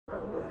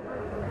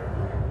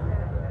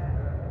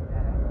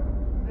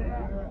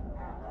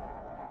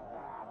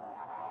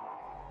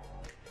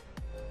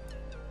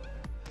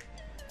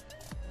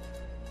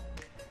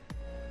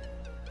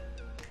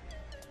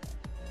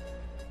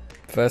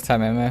First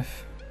time MF.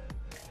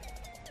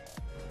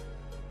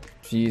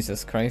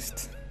 Jesus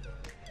Christ.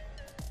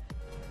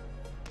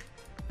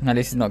 At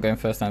least he's not going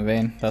first time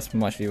Vayne. That's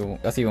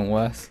even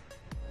worse.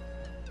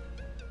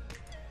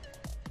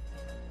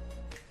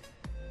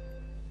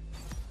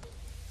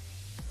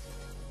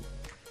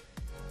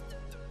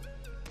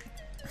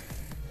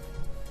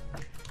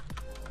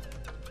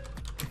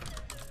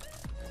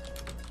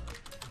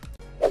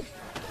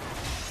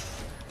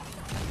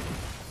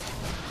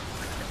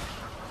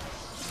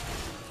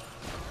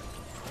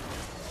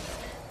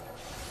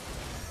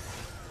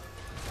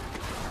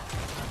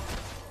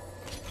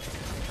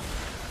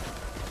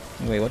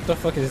 Wait, what the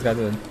fuck is this guy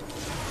doing?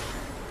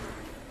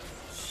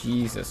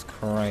 Jesus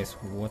Christ,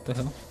 what the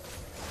hell?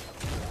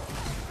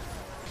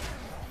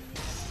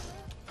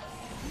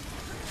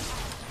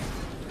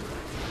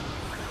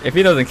 If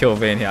he doesn't kill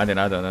Vayne here, I don't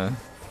know.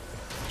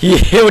 He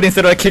healed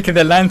instead of clicking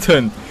the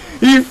lantern!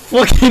 He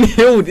fucking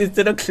healed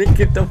instead of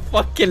clicking the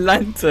fucking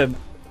lantern!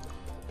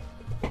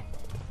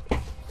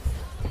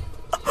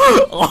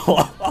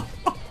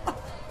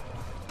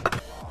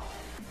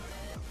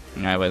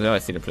 Alright, but I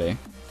see the play.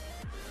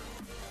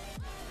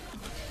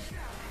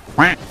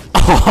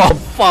 Oh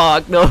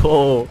fuck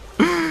no!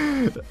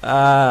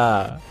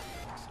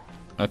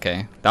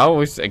 Okay, that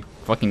was a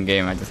fucking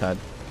game I just had.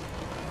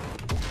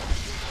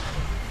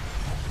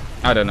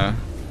 I don't know.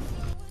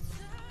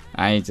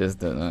 I just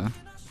don't know.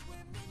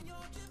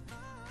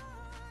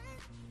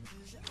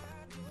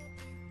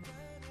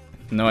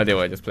 No idea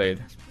what I just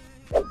played.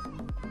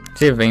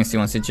 See if Vayne still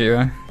wants to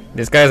duo.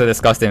 This guy's a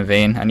disgusting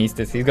Vayne, and he's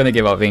gonna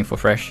give out Vayne for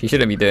Thresh. He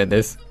shouldn't be doing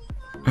this.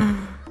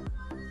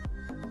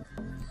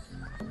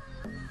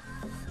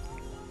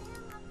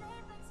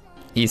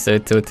 He's so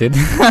tilted.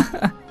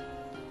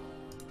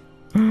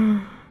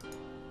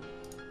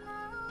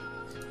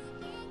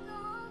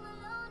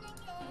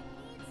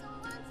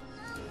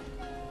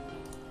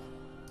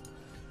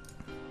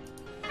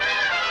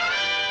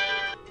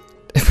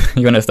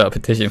 You wanna start a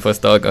petition for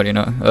Star God, you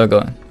know? Oh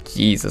god.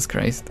 Jesus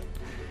Christ.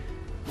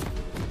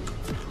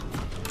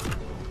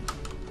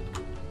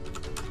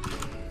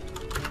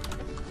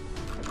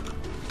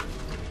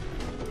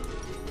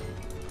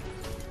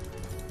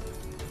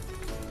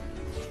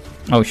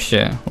 Oh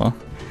shit, well.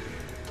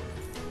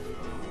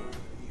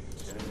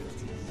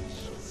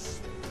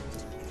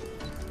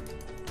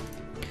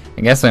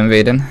 I guess I'm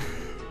invading.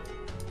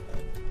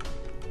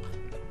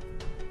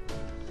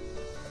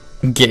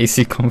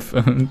 Gacy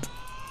confirmed.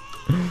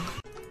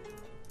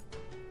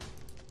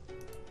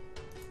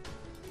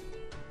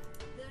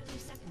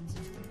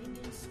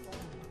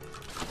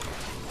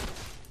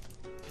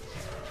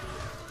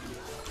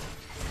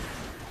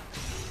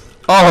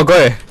 Oh, go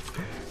ahead.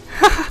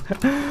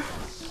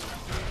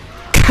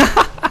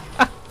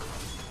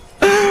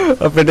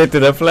 I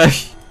predicted a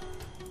flash.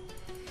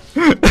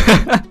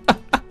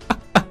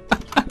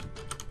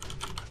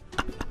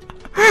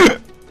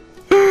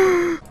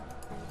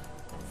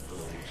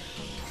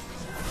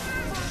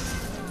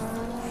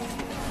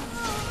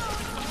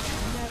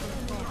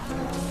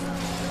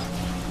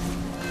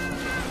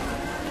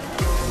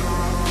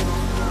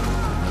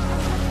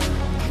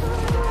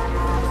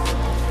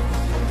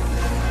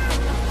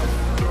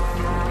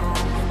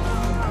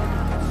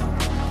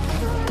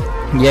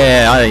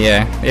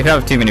 Yeah. If you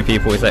have too many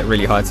people, it's like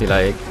really hard to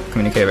like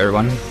communicate with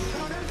everyone.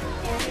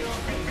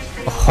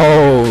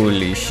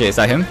 Holy shit, is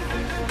that him?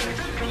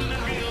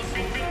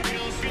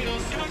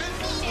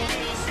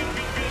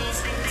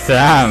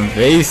 Damn,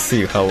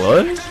 Vaysu, hello?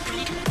 Alright,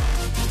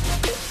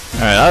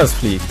 that was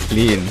pretty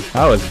clean.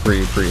 That was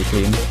pretty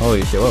clean.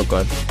 Holy shit, oh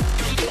god.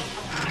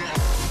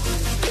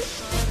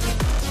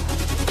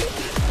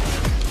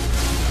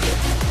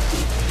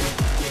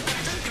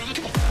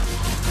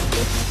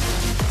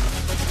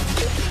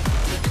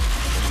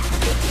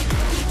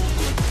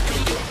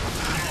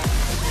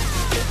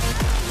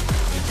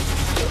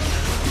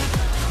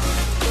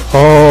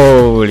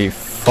 Holy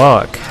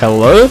fuck,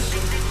 hello?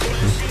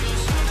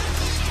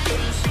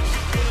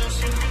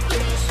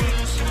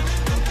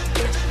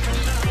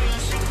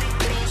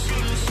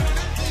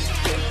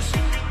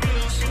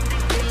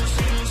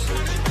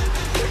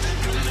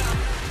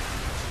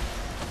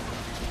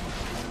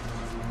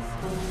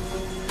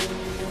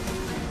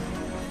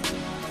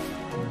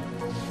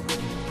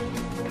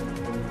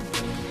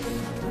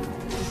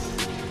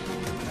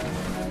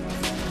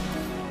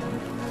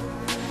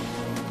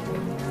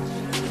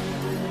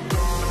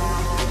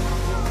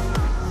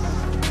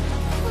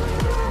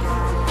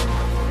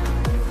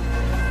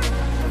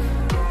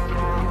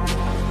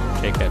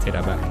 Take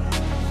that back.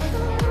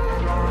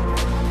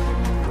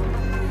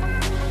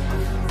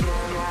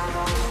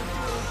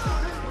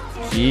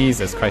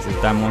 Jesus Christ, is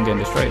damn one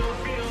getting destroyed.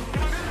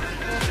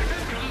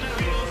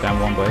 Damn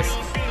one, boys.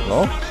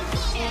 Lol.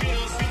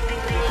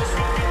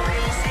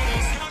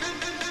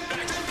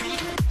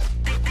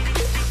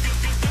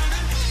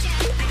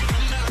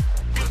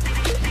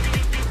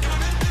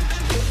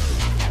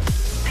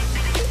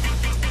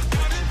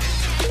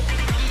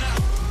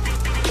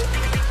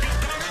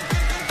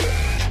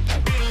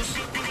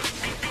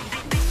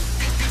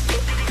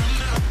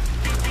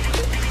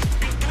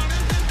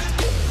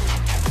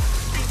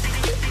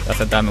 That's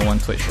a diamond 1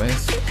 Twitch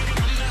ways.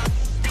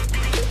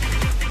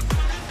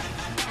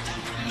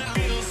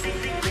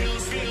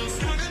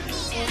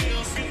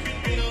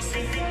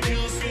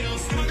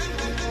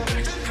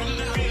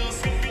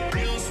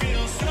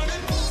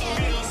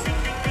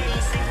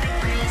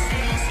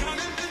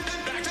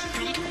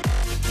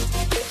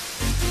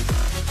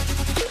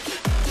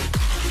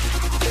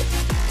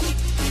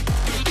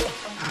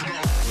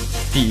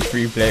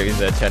 D3 player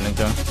is a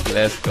challenger.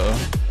 Let's go.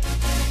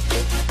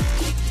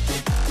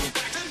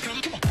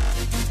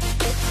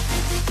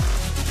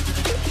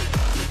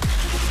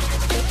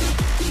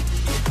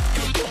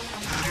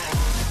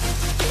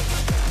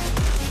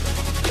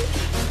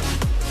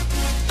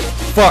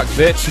 Fuck,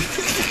 bitch.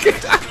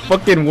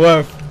 Fucking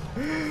worth.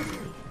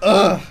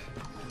 Ugh.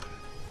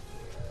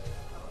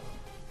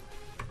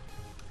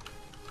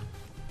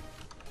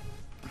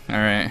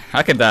 Alright,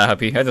 I could die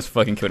happy. I just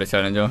fucking killed a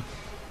challenger.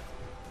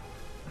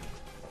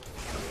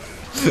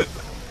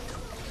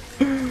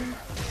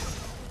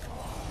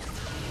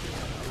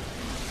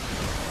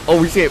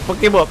 Oh shit, fuck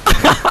him up.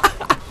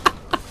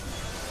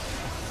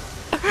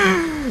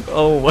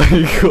 Oh my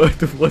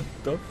god, what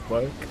the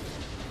fuck?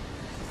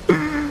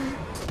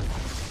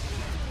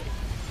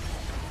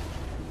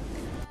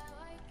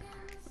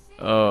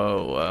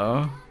 Oh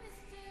wow.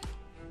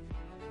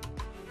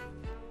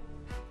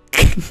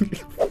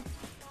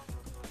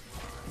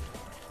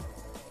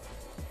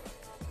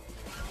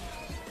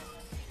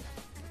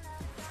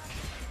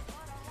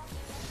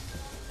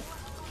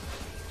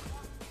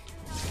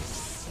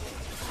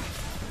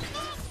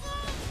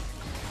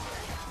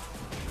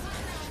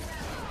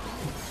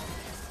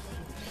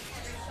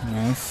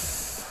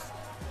 Nice.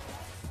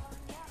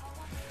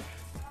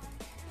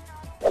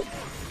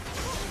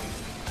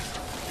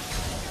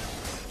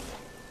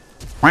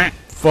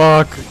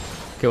 Fuck.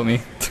 Kill me.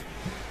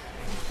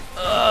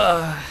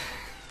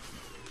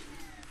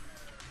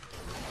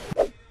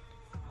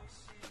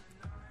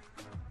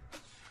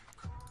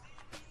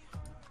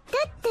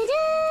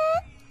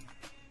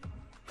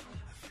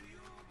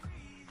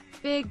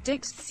 Big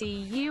dicks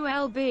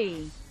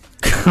CULB.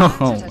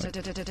 Oh.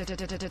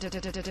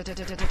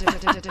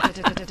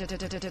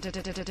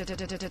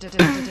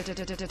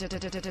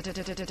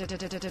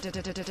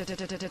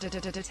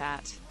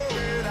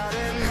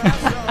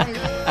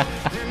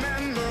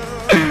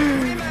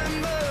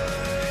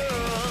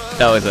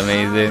 That was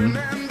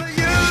amazing.